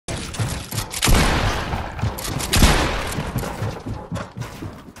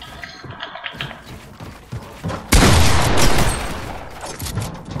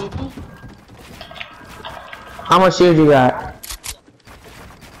How much shield you got?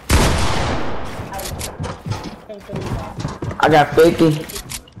 I got 50.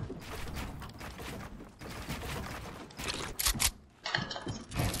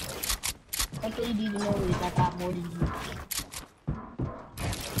 Okay, you need to know is I got more than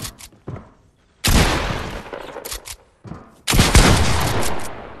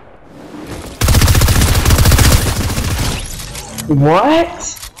you. What?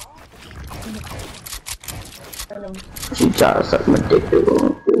 She tried to suck my dick,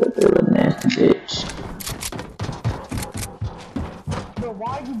 little nasty bitch. Bro,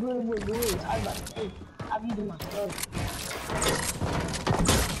 why are you doing with Louis? I was about to say, I'm using my phone.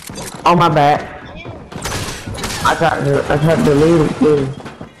 Oh my bad. I tried to delete it, dude.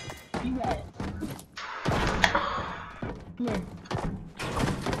 You got it. Come here.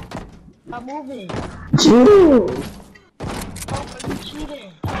 I'm moving. Chill. Oh, you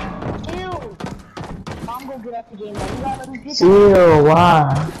cheating. Chill. I'm gonna get up the game now. You gotta let me get Chill,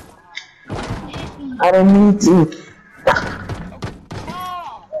 why? I didn't need to.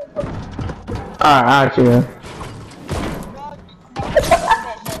 Alright, chill.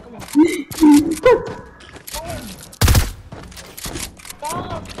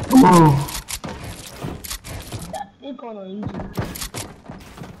 Come on. It's going on YouTube.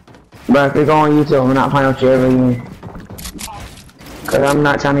 But if you're going on YouTube, I'm not playing with you ever again. Cause I'm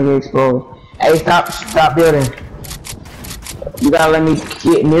not trying to get exposed. Hey, stop building. You gotta let me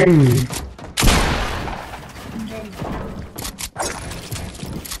get near you.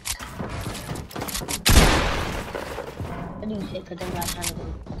 I need shit cause I'm not trying to do.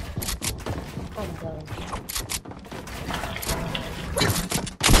 Oh god.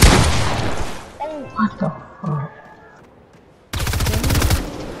 What the fuck?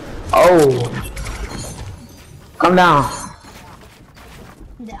 Oh. Come down.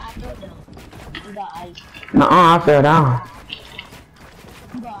 Yeah, I fell down. You got ice. Nuh-uh, I fell down.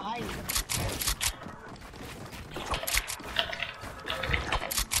 You got ice.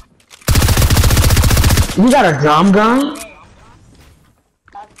 You got a drum gun?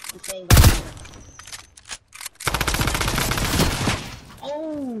 That's the same guy.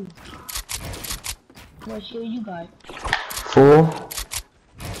 Oh. What shield you got? Fool.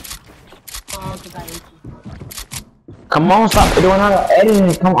 Oh, cause I hate you. Come on, stop doing all the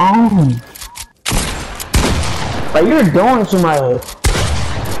editing. Come on. Like, you're doing too much.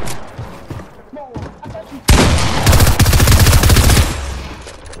 No, I thought you.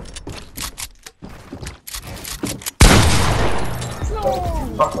 No.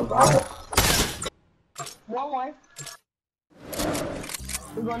 Fuck about it. 1-1.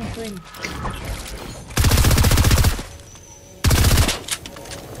 We're going to 3.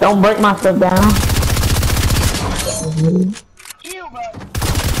 Don't break my stuff down. Chill, bro.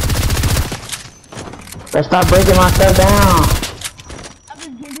 Let's stop breaking my stuff down. I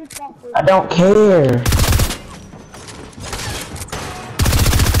just give this stuff for I don't care.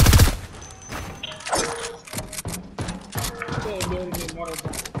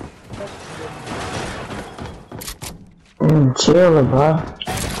 Chill, bro.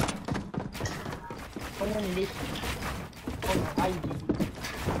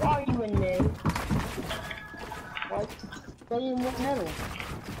 Why are you in there? What? Why are you in what metal?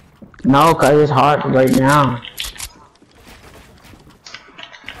 No, cause it's hard right now.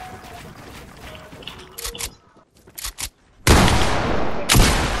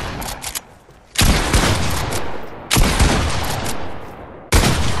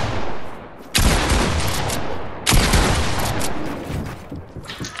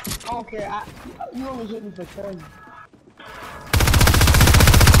 I don't care. You only hit me for 20.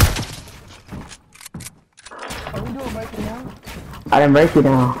 Are we doing breaking now? I didn't break you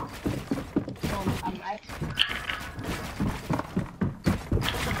down. I'm actually.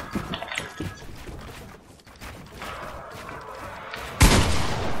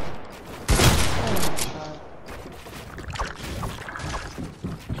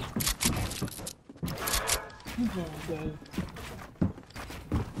 You getting gay.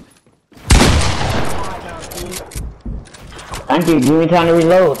 Thank you. Give me time to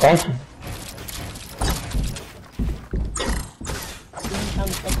reload. Thank you.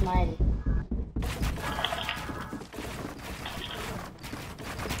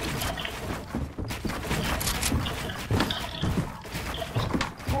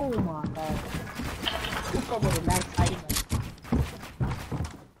 Oh my god. Let's go with a nice item.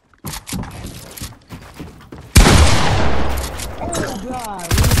 Oh god.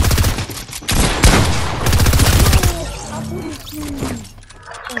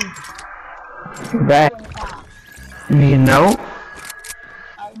 Back. You know?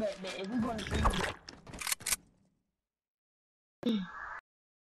 I bet if we're going to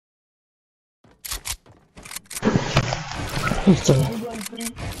He's still. I'm going three.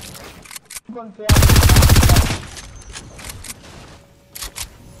 I'm going three.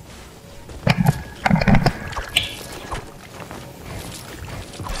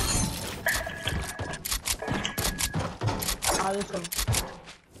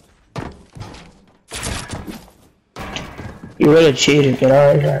 You really cheated, get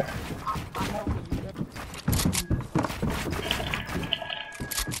out of here.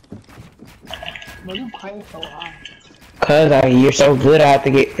 But you crank so high. Cause you're so good, I have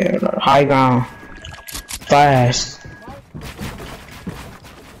to get high ground fast.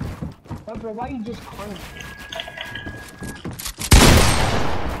 But bro, why you just crank?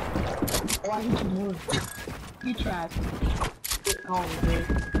 Why you just move? You trash. Get home, dude.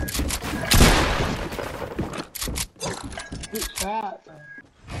 Get trapped, bro.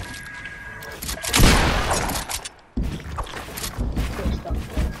 Get stuck,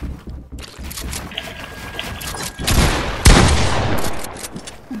 bro.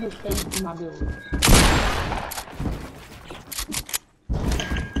 You just stayed in my building.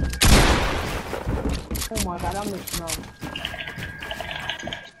 Oh my god, I'm missing out.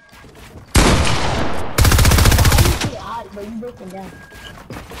 Why you get hot, but you broken down?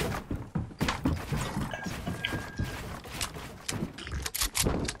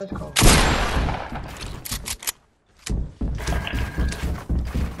 Let's go.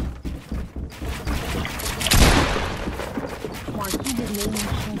 Come on, he just made me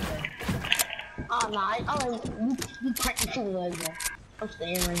shoot her. Oh no, you cracked the shooter like that. I'm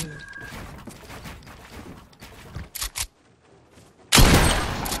staying right here.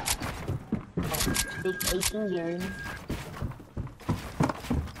 Big 18 years.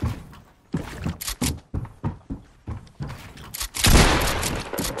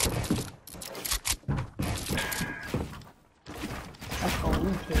 Let's go,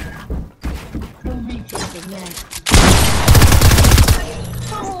 retake. Who retake is next?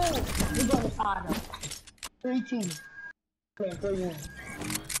 Oh! We're going to fire them. 3-2. Man, 3-1.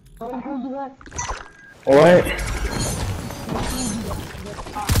 Who you got? What?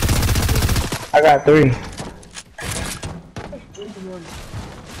 I got 3.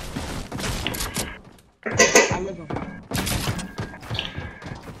 I live him.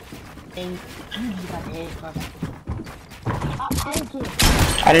 And you just got the head, brother. Thank you.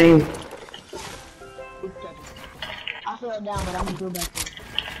 I didn't even. I fell down, but I'm gonna go back there.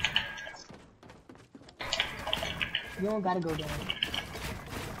 You don't gotta go down.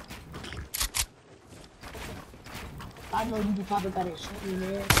 I know you probably gotta shoot me,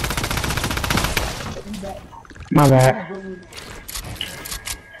 man. My bad.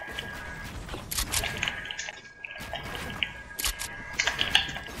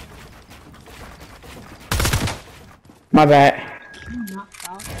 My bad.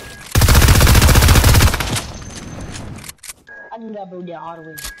 I knew that bro down all the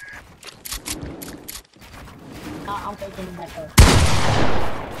way. I'm taking him back up.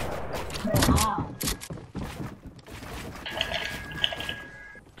 Wow.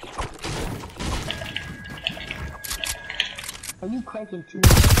 Are you cranking too?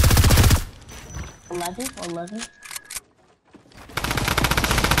 11 or 11?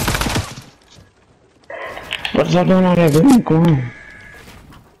 What's up doing out there? Where you going?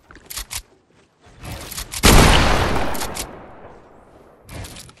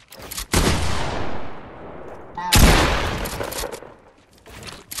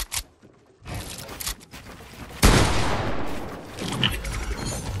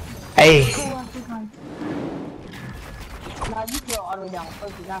 Hey. Nah, you fell all the way down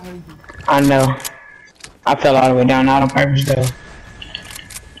first because I heard you. I know. I fell all the way down, not on purpose though.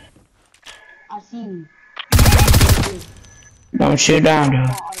 I see you. Don't shoot down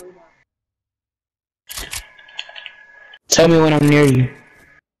though. Tell me when I'm near you.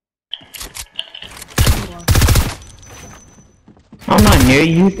 I'm not near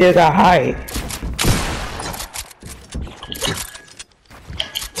you, you still got height.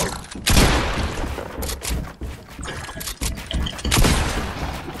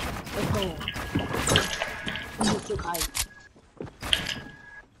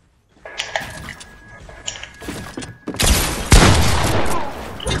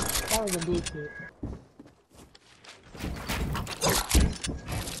 That was a big hit.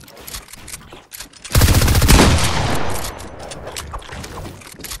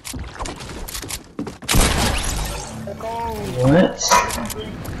 What?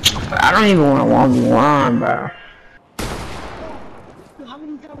 I don't even want to 1v1, bro. How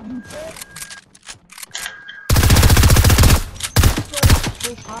many times you said?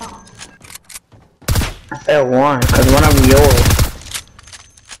 I said 1, because one of them yours.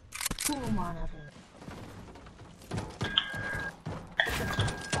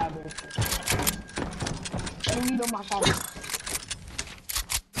 Come on, Shotty.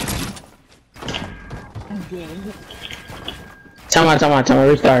 I'm dead. Time out,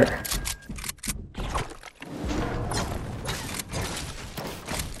 restart.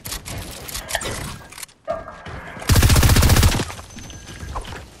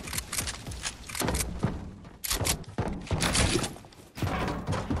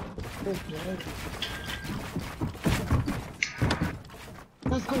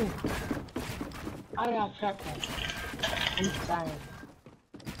 Let's go. I got trapped. I'm dying.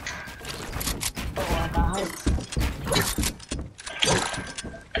 Oh, I got hurt.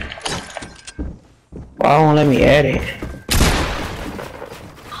 Why won't let me edit?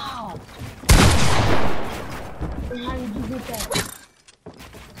 Ow. And how did you get that?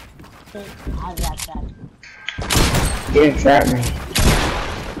 I got that. You didn't trap me.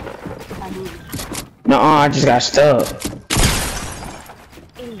 I did. No, I just got stuck.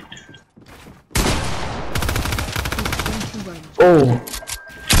 Oh.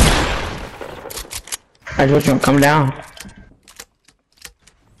 I just want to come down.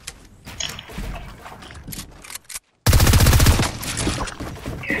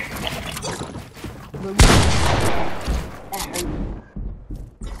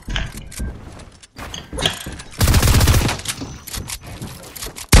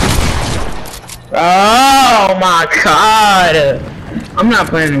 Oh my god! I'm not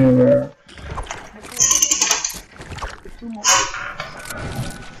playing anymore.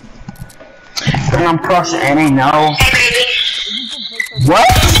 And I'm crushing and they know. What?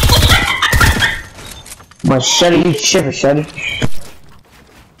 But Shuddy, you chipping, Shuddy.